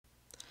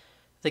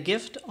The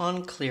Gift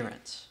on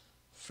Clearance,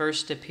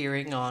 first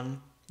appearing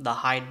on the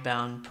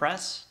Hidebound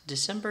Press,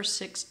 December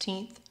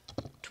 16th,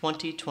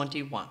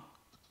 2021.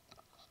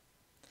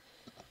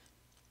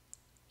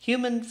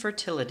 Human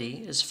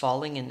fertility is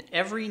falling in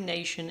every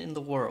nation in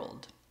the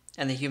world,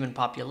 and the human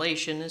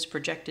population is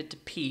projected to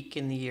peak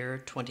in the year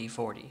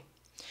 2040.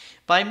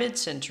 By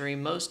mid-century,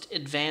 most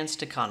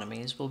advanced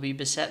economies will be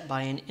beset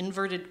by an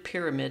inverted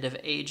pyramid of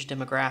age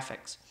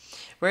demographics,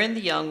 wherein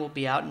the young will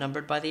be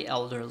outnumbered by the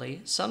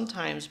elderly,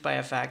 sometimes by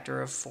a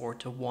factor of 4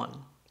 to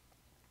 1.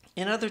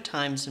 In other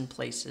times and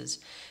places,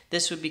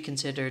 this would be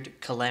considered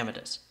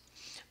calamitous.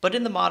 But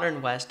in the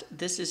modern West,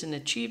 this is an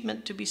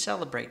achievement to be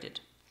celebrated.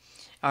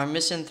 Our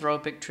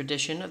misanthropic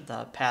tradition of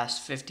the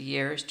past 50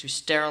 years to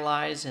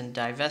sterilize and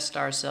divest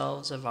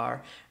ourselves of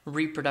our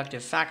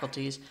reproductive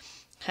faculties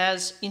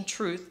has, in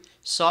truth,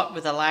 sought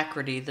with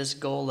alacrity this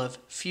goal of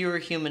fewer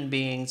human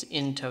beings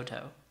in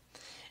toto.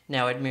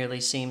 Now it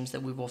merely seems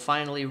that we will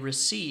finally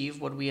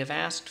receive what we have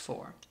asked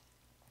for.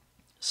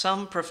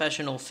 Some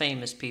professional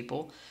famous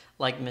people,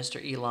 like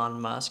Mr. Elon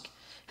Musk,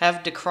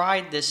 have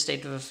decried this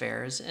state of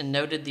affairs and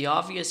noted the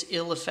obvious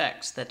ill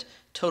effects that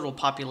total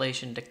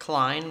population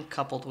decline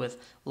coupled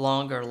with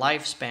longer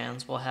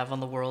lifespans will have on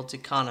the world's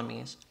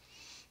economies.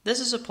 This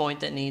is a point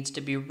that needs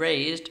to be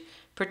raised,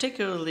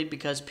 particularly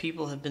because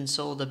people have been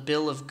sold a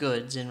bill of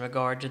goods in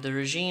regard to the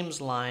regime's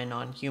line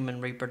on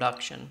human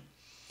reproduction.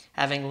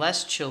 Having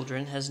less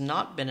children has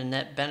not been a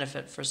net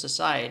benefit for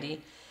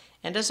society,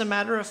 and as a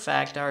matter of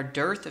fact, our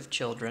dearth of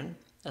children,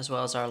 as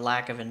well as our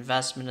lack of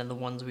investment in the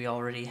ones we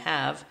already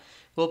have,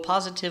 will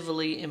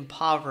positively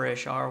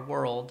impoverish our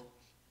world.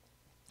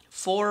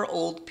 4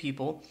 old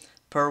people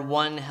per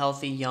 1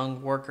 healthy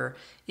young worker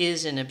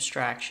is an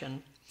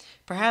abstraction.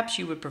 Perhaps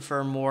you would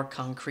prefer more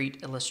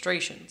concrete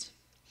illustrations.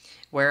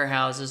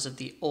 Warehouses of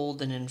the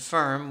old and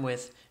infirm,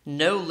 with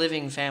no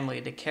living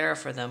family to care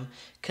for them,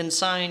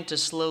 consigned to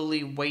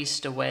slowly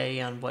waste away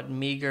on what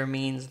meager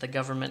means the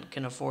government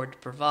can afford to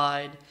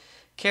provide,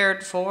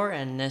 cared for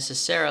and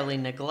necessarily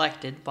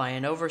neglected by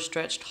an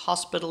overstretched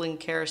hospital and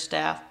care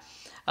staff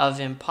of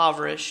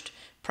impoverished,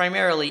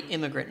 primarily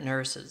immigrant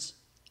nurses.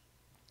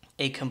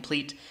 A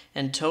complete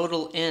and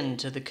total end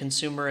to the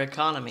consumer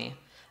economy,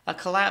 a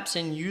collapse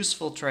in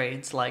useful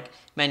trades like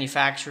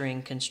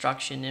manufacturing,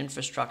 construction,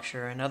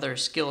 infrastructure, and other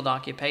skilled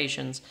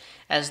occupations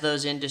as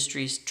those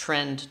industries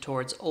trend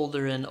towards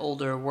older and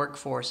older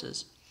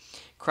workforces,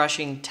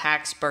 crushing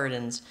tax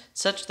burdens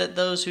such that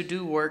those who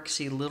do work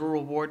see little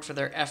reward for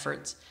their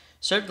efforts,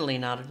 certainly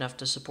not enough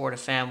to support a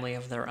family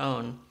of their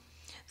own.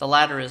 The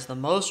latter is the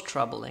most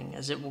troubling,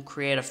 as it will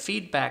create a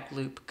feedback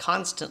loop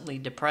constantly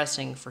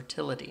depressing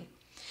fertility.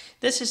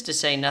 This is to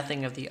say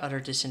nothing of the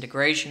utter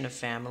disintegration of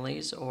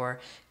families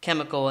or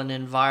chemical and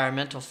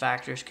environmental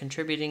factors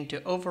contributing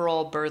to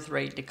overall birth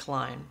rate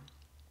decline.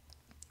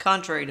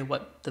 Contrary to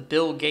what the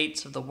Bill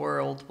Gates of the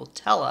world will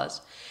tell us,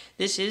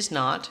 this is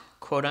not,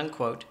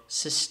 quote-unquote,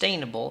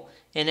 sustainable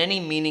in any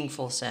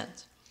meaningful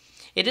sense.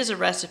 It is a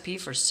recipe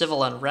for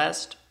civil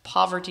unrest,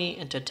 poverty,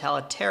 and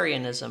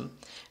totalitarianism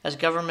as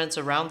governments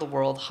around the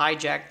world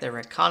hijack their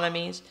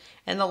economies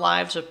and the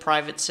lives of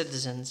private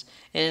citizens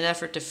in an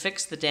effort to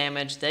fix the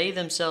damage they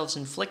themselves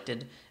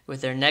inflicted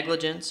with their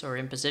negligence or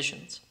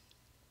impositions.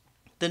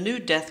 The new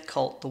death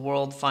cult the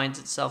world finds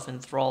itself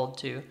enthralled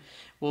to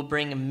will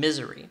bring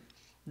misery.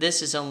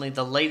 This is only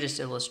the latest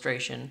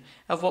illustration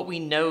of what we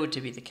know to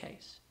be the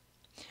case.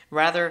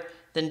 Rather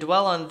than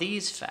dwell on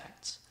these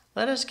facts,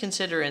 let us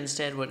consider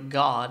instead what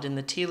God, in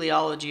the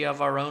teleology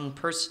of our own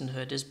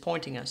personhood, is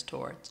pointing us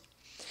towards.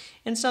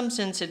 In some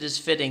sense, it is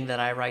fitting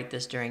that I write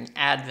this during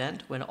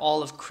Advent, when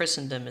all of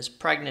Christendom is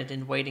pregnant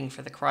and waiting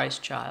for the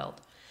Christ child.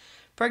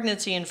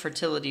 Pregnancy and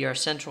fertility are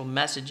central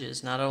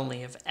messages not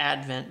only of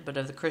Advent, but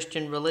of the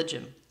Christian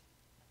religion.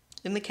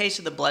 In the case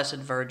of the Blessed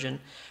Virgin,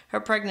 her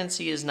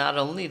pregnancy is not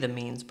only the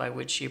means by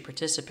which she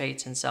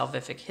participates in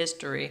salvific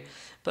history,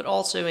 but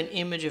also an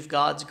image of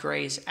God's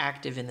grace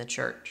active in the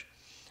Church.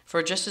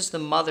 For just as the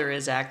mother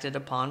is acted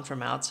upon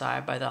from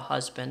outside by the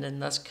husband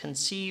and thus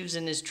conceives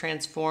and is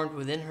transformed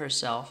within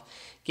herself,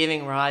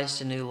 giving rise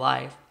to new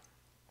life,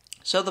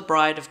 so the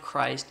bride of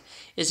Christ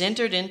is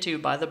entered into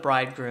by the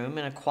bridegroom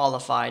in a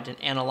qualified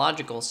and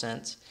analogical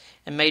sense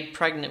and made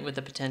pregnant with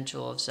the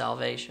potential of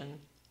salvation.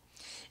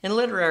 In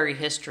literary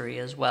history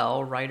as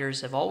well,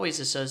 writers have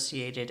always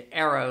associated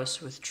eros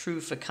with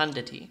true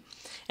fecundity,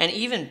 and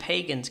even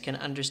pagans can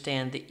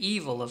understand the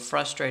evil of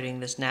frustrating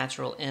this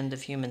natural end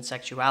of human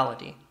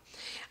sexuality.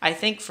 I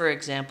think, for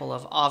example,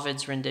 of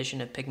Ovid's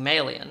rendition of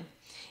Pygmalion.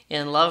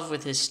 In love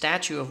with his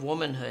statue of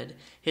womanhood,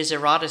 his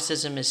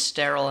eroticism is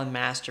sterile and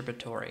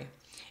masturbatory.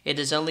 It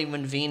is only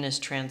when Venus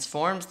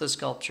transforms the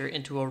sculpture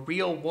into a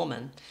real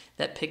woman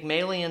that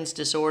Pygmalion's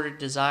disordered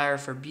desire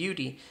for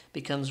beauty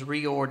becomes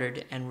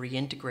reordered and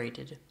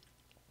reintegrated.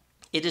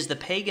 It is the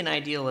pagan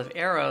ideal of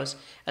Eros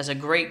as a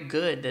great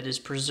good that is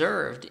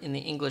preserved in the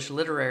English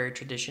literary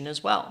tradition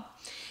as well.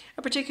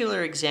 A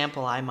particular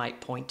example I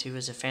might point to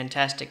is a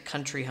fantastic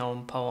country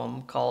home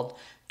poem called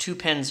Two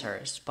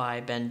Penshursts by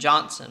Ben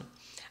Jonson,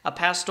 A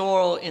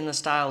pastoral in the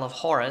style of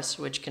Horace,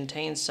 which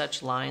contains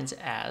such lines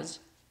as,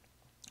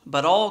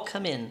 "But all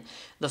come in,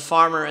 the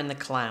farmer and the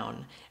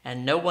clown,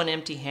 and no one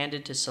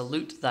empty-handed to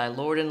salute thy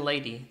lord and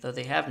lady, though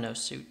they have no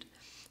suit.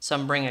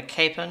 Some bring a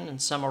capon,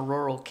 and some a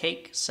rural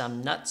cake,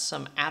 some nuts,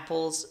 some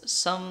apples,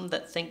 some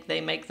that think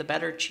they make the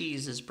better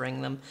cheeses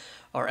bring them,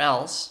 or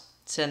else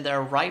send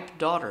their ripe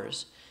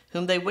daughters,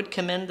 whom they would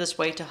commend this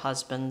way to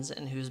husbands,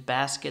 and whose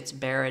baskets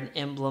bear an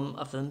emblem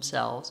of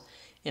themselves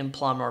in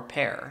plum or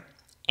pear.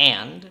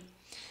 And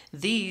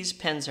these,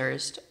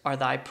 Penshurst, are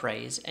thy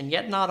praise, and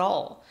yet not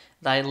all.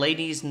 Thy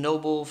ladies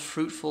noble,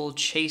 fruitful,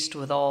 chaste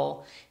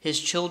withal,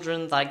 his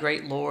children thy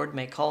great lord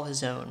may call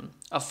his own.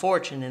 A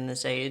fortune in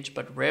this age,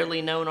 but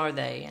rarely known are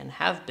they, and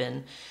have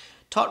been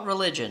taught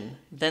religion,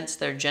 thence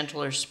their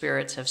gentler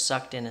spirits have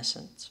sucked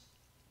innocence.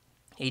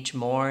 Each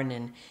morn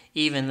and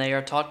even they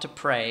are taught to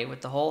pray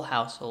with the whole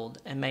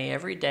household, and may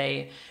every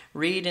day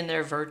read in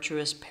their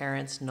virtuous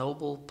parents'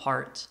 noble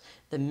parts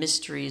the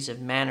mysteries of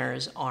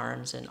manners,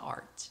 arms, and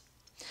arts."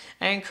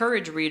 I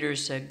encourage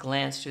readers to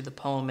glance through the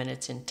poem in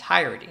its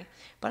entirety,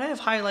 but I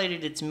have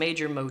highlighted its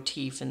major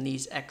motif in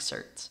these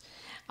excerpts,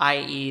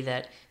 i.e.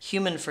 that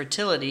human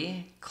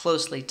fertility,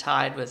 closely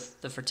tied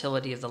with the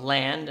fertility of the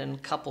land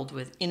and coupled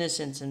with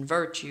innocence and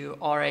virtue,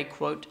 are a,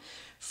 quote,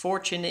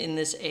 "fortune in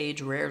this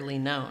age rarely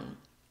known."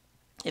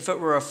 If it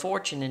were a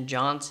fortune in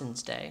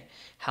Johnson's day,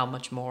 how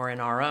much more in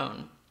our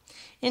own?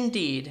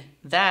 Indeed,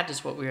 that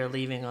is what we are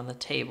leaving on the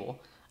table,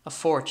 a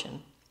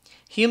fortune.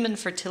 Human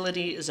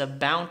fertility is a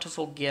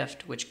bountiful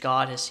gift which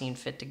God has seen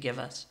fit to give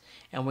us,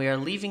 and we are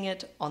leaving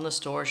it on the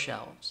store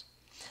shelves.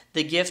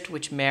 The gift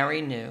which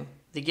Mary knew,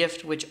 the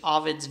gift which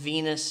Ovid's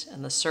Venus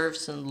and the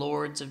serfs and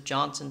lords of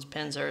Johnson's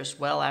Penshurst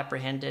well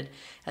apprehended,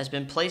 has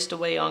been placed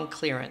away on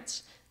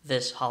clearance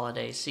this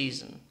holiday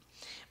season.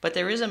 But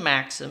there is a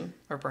maxim,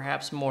 or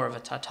perhaps more of a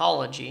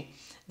tautology,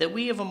 that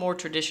we of a more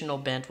traditional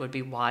bent would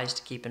be wise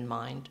to keep in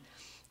mind.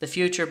 The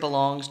future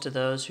belongs to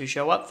those who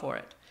show up for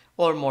it,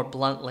 or more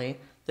bluntly,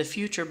 the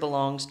future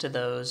belongs to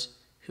those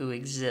who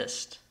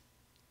exist.